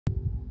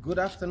Good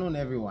afternoon,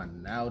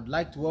 everyone. I would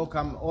like to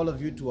welcome all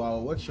of you to our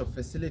workshop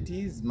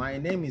facilities. My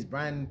name is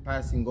Brian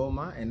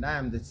Pasingoma, and I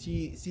am the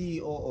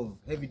CEO of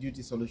Heavy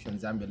Duty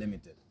Solutions Zambia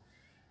Limited.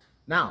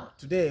 Now,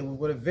 today we've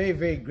got a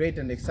very great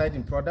and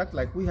exciting product.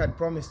 Like we had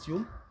promised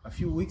you a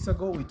few weeks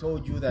ago, we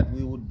told you that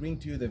we would bring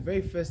to you the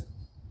very first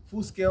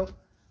full-scale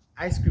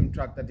ice cream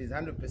truck that is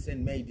 100%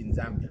 made in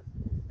Zambia.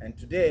 And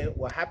today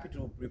we're happy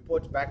to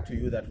report back to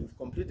you that we've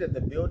completed the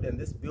build, and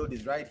this build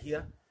is right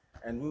here.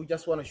 And we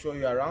just want to show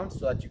you around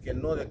so that you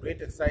can know the great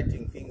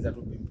exciting things that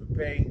we've been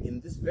preparing in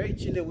this very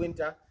chilly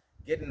winter,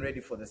 getting ready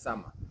for the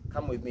summer.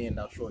 Come with me and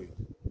I'll show you.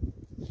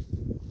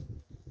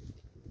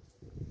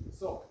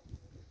 So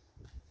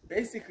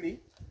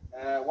basically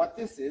what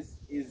this is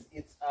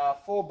it's a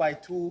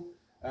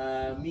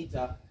 4x2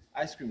 meter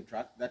ice cream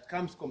truck that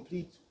comes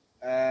complete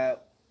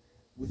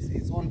with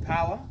its own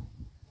power.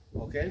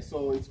 Okay,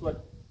 so it's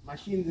got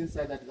machines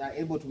inside that are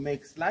able to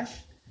make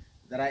slush,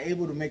 that are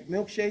able to make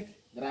milkshake,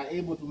 that are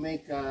able to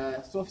make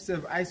soft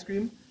serve ice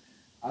cream,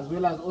 as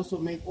well as also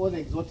make all the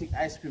exotic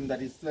ice cream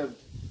that is served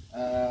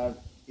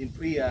in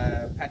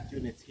pre-packed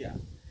units here.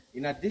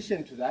 In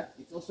addition to that,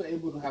 it's also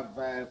able to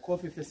have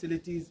coffee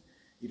facilities.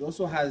 It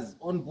also has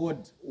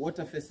onboard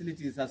water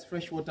facilities, has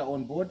fresh water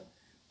on board,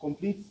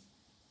 complete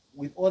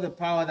with all the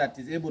power that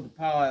is able to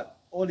power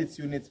all its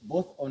units,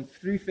 both on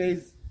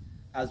 3-phase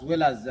as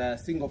well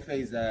as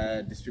single-phase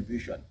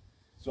distribution.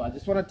 So I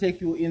just want to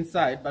take you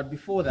inside, but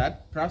before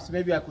that, perhaps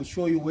maybe I could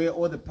show you where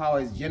all the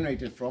power is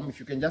generated from. If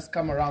you can just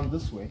come around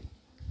this way.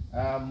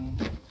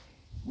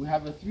 We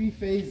have a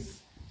 3-phase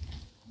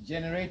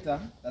generator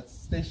that's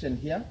stationed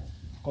here,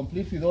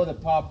 complete with all the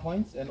power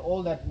points, and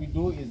all that we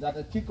do is at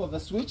a click of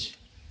the switch,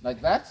 like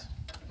that. Starts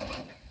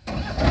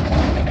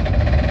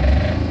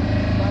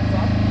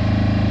up.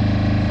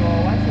 So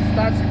once it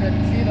starts, you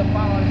can see the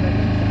power in the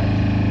inside.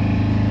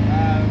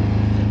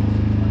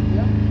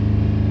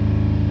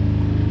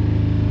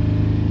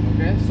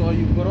 So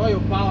you've got all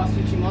your power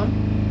switching on,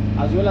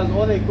 as well as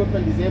all the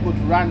equipment is able to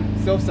run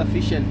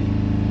self-sufficiently.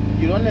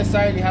 You don't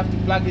necessarily have to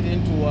plug it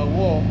into a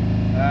wall,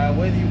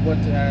 whether you've got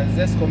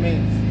Zesco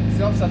mains. It's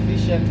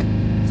self-sufficient,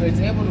 so it's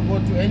able to go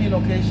to any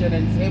location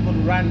and it's able to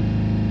run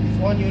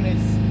its own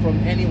units from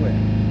anywhere.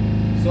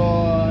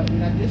 So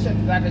in addition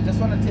to that, I just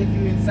want to take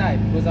you inside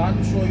because I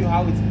want to show you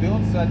how it's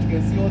built so that you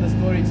can see all the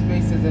storage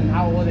spaces and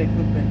how all the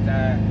equipment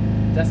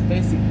just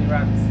basically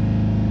runs.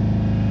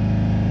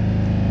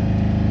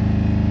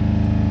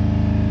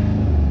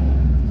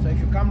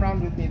 Come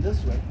around with me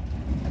this way.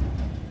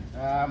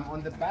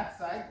 On the back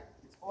side,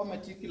 it's all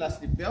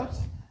meticulously built.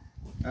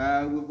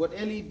 We've got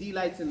LED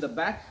lights in the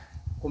back,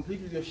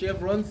 complete with your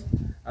chevrons,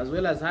 as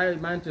well as high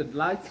mounted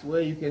lights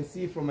where you can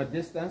see from a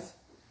distance.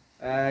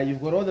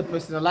 You've got all the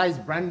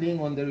personalized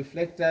branding on the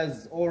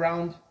reflectors all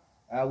around.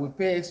 We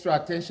pay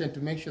extra attention to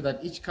make sure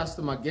that each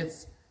customer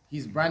gets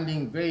his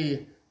branding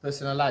very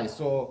personalized.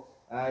 So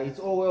it's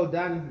all well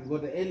done. You've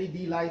got the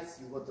LED lights,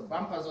 you've got the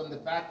bumpers on the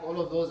back. All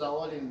of those are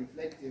all in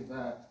reflective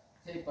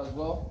tape as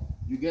well.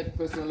 You get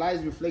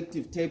personalized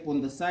reflective tape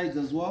on the sides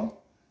as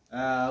well,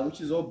 which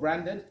is all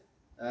branded,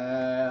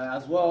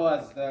 as well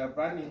as the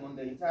branding on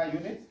the entire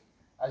unit.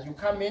 As you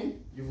come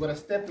in, you've got a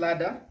step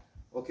ladder,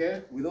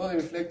 okay, with all the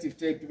reflective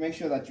tape to make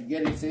sure that you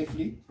get it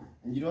safely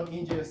and you don't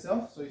injure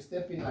yourself. So you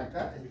step in like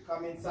that and you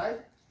come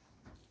inside.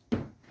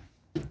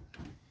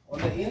 On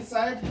the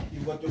inside,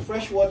 you've got your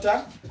fresh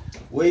water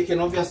where you can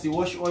obviously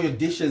wash all your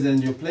dishes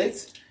and your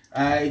plates.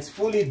 It's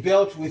fully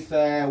built with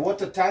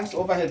water tanks,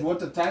 overhead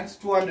water tanks,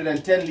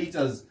 210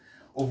 liters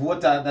of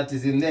water that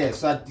is in there.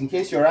 So that in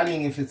case you're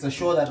running, if it's a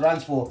show that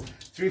runs for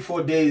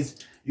 3-4 days,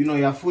 you know,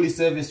 you're fully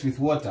serviced with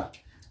water.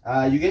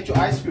 You get your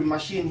ice cream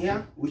machine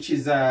here, which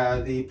is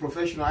the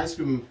professional ice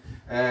cream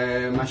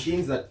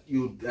machines that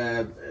you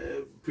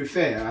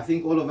prefer. I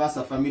think all of us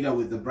are familiar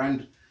with the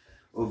brand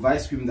of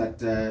ice cream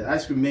that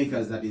ice cream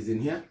makers that is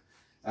in here.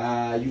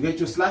 You get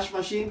your slush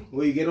machine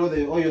where you get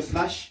all your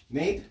slush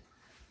made.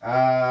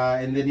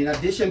 And then in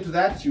addition to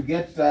that, you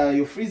get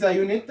your freezer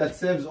unit that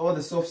serves all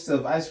the soft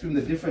serve ice cream,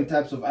 the different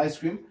types of ice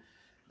cream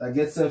that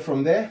gets served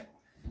from there.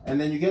 And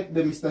then you get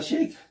the Mr.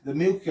 Shake, the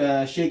milk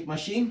shake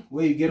machine,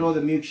 where you get all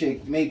the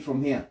milkshake made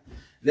from here.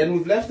 Then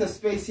we've left a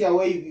space here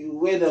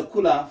where the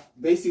cooler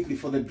basically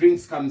for the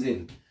drinks comes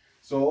in.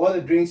 So all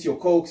the drinks, your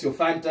Cokes, your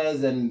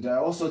Fantas, and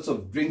all sorts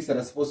of drinks that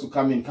are supposed to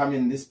come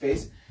in this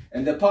space.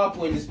 And the power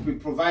point is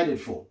provided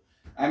for.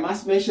 I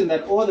must mention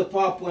that all the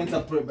power points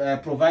are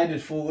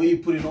provided for, where you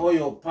put in all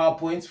your power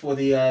points for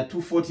the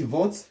 240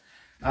 volts,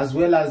 as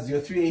well as your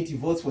 380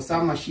 volts for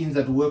some machines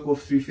that work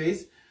off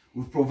 3-phase.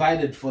 We've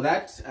provided for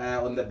that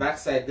on the back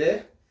side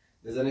there.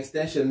 There's an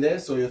extension there,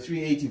 so your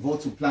 380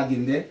 volts will plug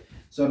in there.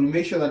 So we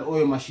make sure that all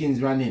your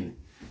machines run in.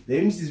 The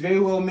unit is very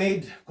well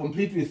made,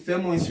 complete with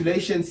thermal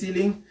insulation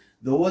sealing.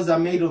 The walls are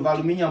made of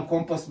aluminium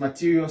compost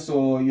material,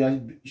 so you are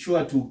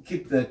sure to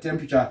keep the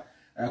temperature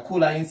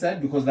cooler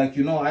inside, because like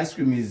you know, ice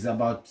cream is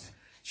about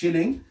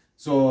chilling.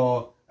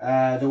 So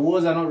the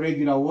walls are not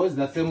regular walls,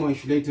 they're thermal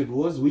insulated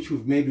walls, which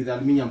we've made with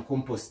aluminium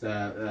compost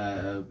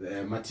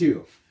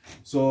material.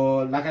 So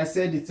like I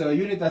said, it's a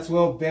unit that's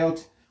well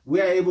built we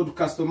are able to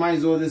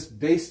customize all this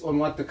based on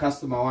what the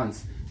customer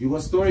wants. You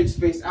got storage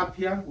space up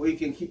here where you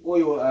can keep all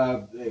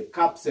your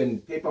cups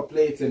and paper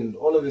plates and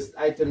all of these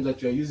items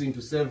that you're using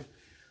to serve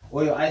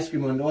all your ice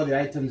cream and all the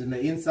items in the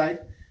inside.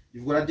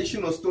 You've got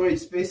additional storage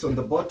space on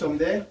the bottom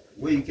there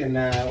where you can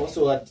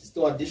also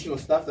store additional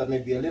stuff that may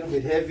be a little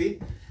bit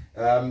heavy,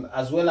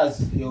 as well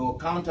as your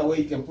counter where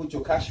you can put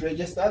your cash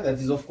register. That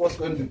is of course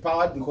going to be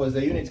powered because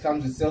the unit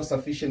comes with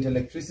self-sufficient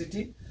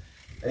electricity.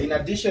 In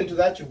addition to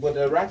that, you've got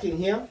a racking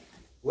here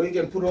where you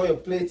can put all your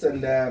plates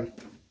and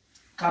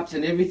cups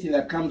and everything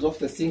that comes off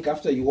the sink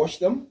after you wash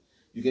them.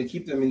 You can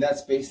keep them in that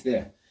space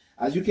there.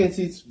 As you can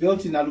see, it's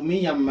built in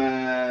aluminium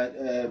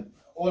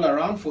all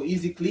around for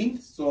easy clean.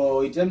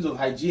 So in terms of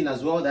hygiene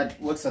as well, that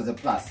works as a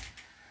plus.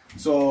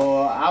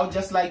 So I would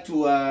just like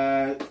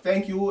to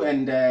thank you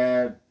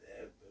and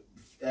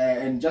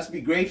just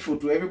be grateful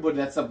to everybody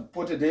that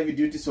supported Heavy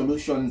Duty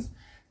Solutions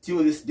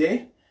till this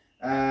day.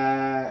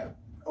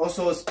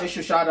 Also, a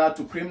special shout out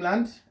to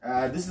Creamland.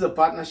 This is a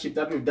partnership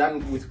that we've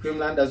done with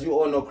Creamland. As you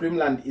all know,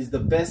 Creamland is the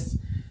best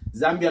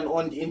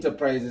Zambian-owned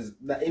enterprise,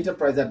 the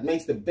enterprise that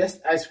makes the best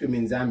ice cream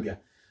in Zambia.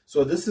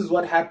 So this is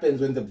what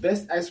happens when the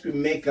best ice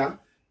cream maker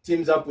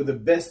teams up with the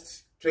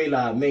best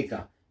trailer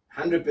maker,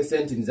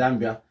 100% in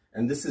Zambia,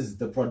 and this is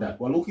the product.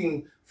 We're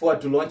looking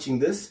forward to launching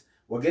this.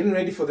 We're getting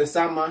ready for the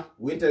summer.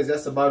 Winter is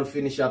just about to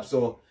finish up,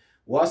 so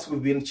whilst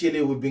we've been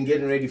chilly, we've been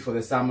getting ready for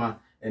the summer,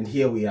 and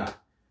here we are.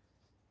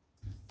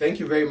 Thank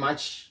you very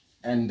much,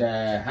 and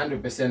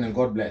 100%, and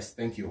God bless.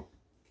 Thank you.